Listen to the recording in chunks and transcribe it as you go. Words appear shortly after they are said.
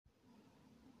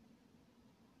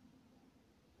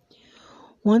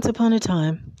Once upon a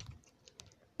time,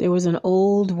 there was an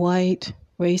old, white,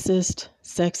 racist,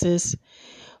 sexist,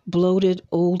 bloated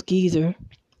old geezer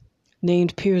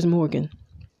named Piers Morgan.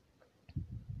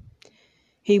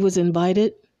 He was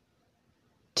invited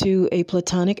to a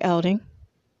platonic outing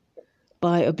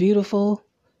by a beautiful,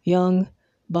 young,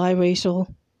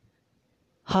 biracial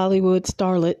Hollywood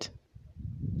starlet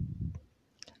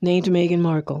named Meghan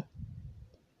Markle.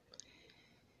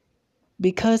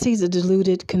 Because he's a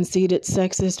deluded, conceited,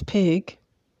 sexist pig,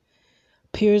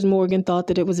 Piers Morgan thought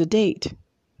that it was a date.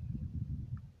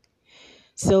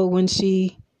 So when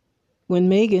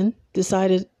Meghan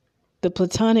decided the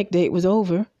platonic date was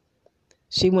over,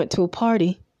 she went to a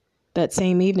party that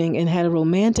same evening and had a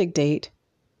romantic date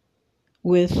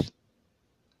with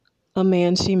a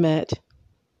man she met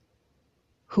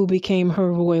who became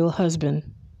her royal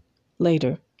husband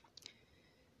later.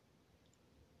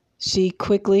 She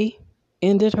quickly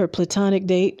ended her platonic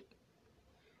date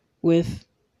with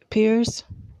Piers.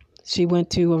 She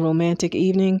went to a romantic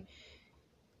evening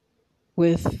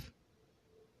with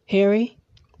Harry,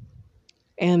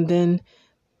 and then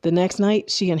the next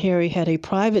night she and Harry had a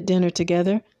private dinner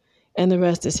together, and the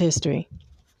rest is history.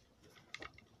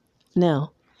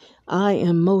 Now, I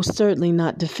am most certainly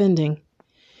not defending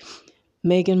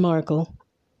Meghan Markle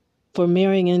for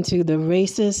marrying into the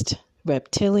racist,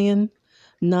 reptilian,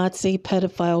 Nazi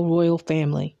pedophile royal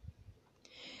family.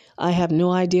 I have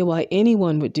no idea why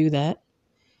anyone would do that,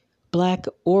 black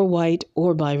or white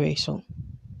or biracial.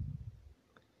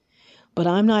 But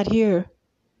I'm not here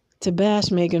to bash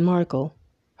Meghan Markle,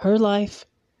 her life,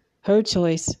 her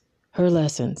choice, her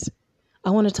lessons.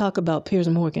 I want to talk about Piers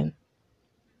Morgan.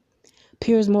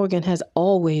 Piers Morgan has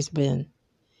always been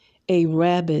a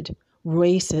rabid,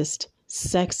 racist,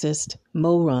 sexist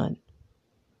moron.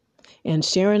 And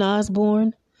Sharon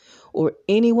Osbourne or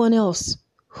anyone else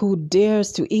who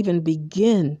dares to even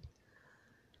begin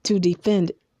to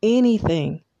defend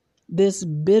anything this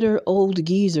bitter old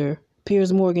geezer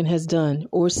Piers Morgan has done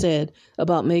or said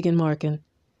about Meghan Markle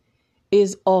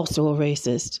is also a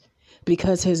racist,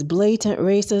 because his blatant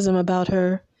racism about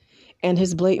her and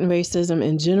his blatant racism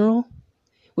in general,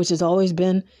 which has always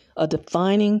been a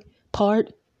defining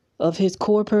part of his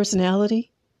core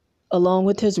personality, along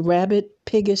with his rabid,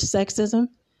 piggish sexism,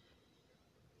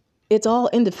 it's all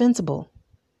indefensible.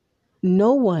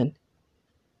 No one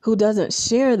who doesn't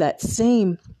share that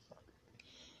same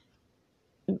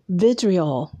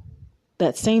vitriol,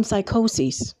 that same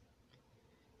psychosis,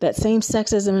 that same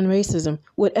sexism and racism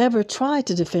would ever try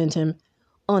to defend him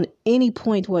on any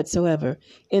point whatsoever.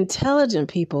 Intelligent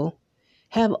people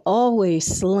have always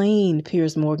slain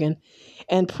Piers Morgan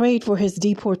and prayed for his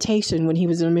deportation when he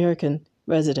was an American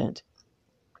resident.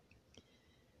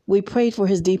 We prayed for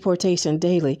his deportation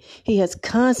daily. He has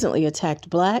constantly attacked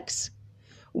blacks,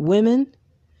 women,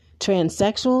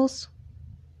 transsexuals.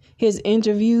 His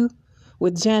interview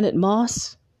with Janet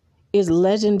Moss is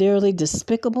legendarily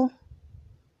despicable.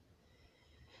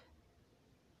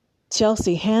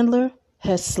 Chelsea Handler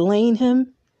has slain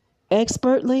him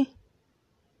expertly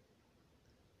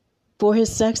for his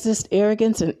sexist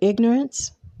arrogance and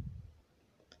ignorance.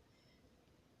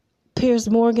 Piers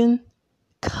Morgan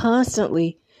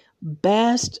constantly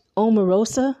bashed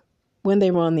Omarosa when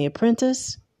they were on The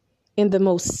Apprentice in the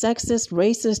most sexist,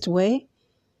 racist way,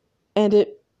 and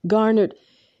it garnered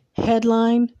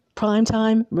headline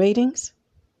primetime ratings.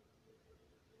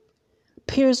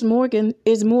 Piers Morgan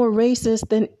is more racist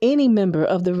than any member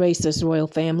of the racist royal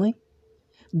family.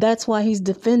 That's why he's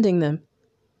defending them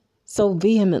so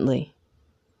vehemently.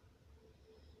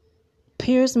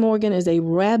 Piers Morgan is a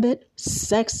rabid,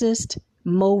 sexist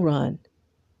moron.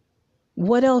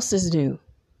 What else is new?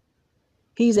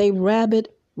 He's a rabid,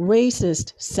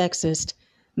 racist, sexist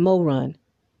moron.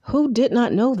 Who did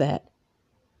not know that?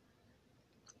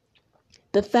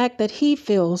 The fact that he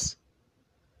feels,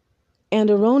 and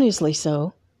erroneously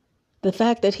so, the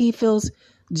fact that he feels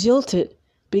jilted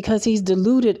because he's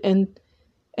deluded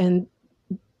and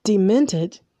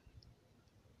demented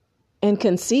and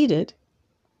conceited,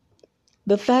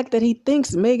 the fact that he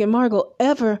thinks Meghan Markle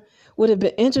ever would have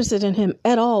been interested in him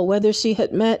at all, whether she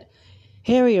had met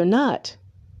Harry or not,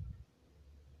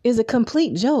 is a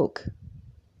complete joke.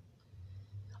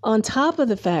 On top of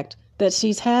the fact that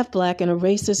she's half black in a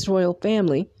racist royal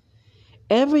family,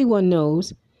 everyone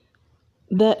knows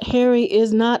that Harry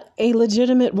is not a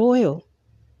legitimate royal.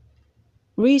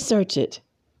 Research it.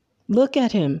 Look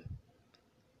at him.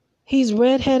 He's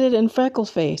redheaded and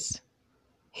freckle-faced.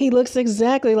 He looks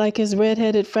exactly like his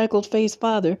redheaded, freckled-faced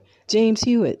father, James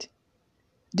Hewitt.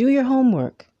 Do your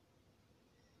homework.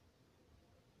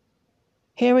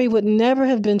 Harry would never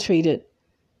have been treated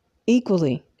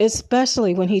equally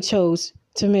especially when he chose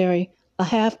to marry a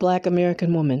half-Black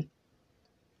American woman.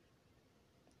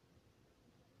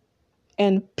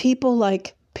 And people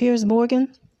like Piers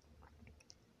Morgan,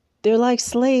 they're like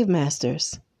slave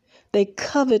masters. They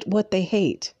covet what they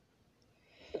hate.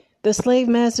 The slave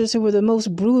masters who were the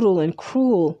most brutal and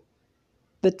cruel,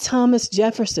 the Thomas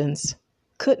Jeffersons,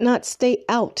 could not stay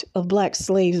out of Black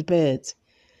slaves' beds,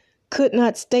 could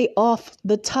not stay off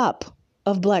the top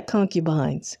of Black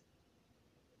concubines.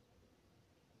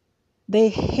 They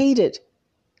hated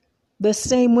the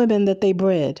same women that they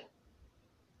bred.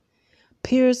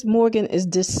 Piers Morgan is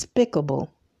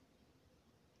despicable.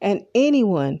 And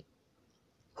anyone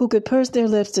who could purse their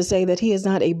lips to say that he is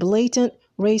not a blatant,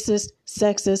 racist,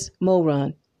 sexist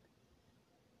moron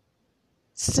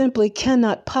simply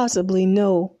cannot possibly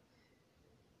know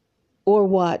or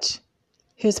watch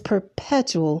his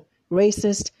perpetual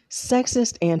racist,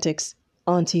 sexist antics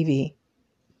on TV.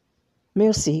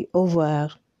 Merci, au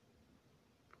revoir.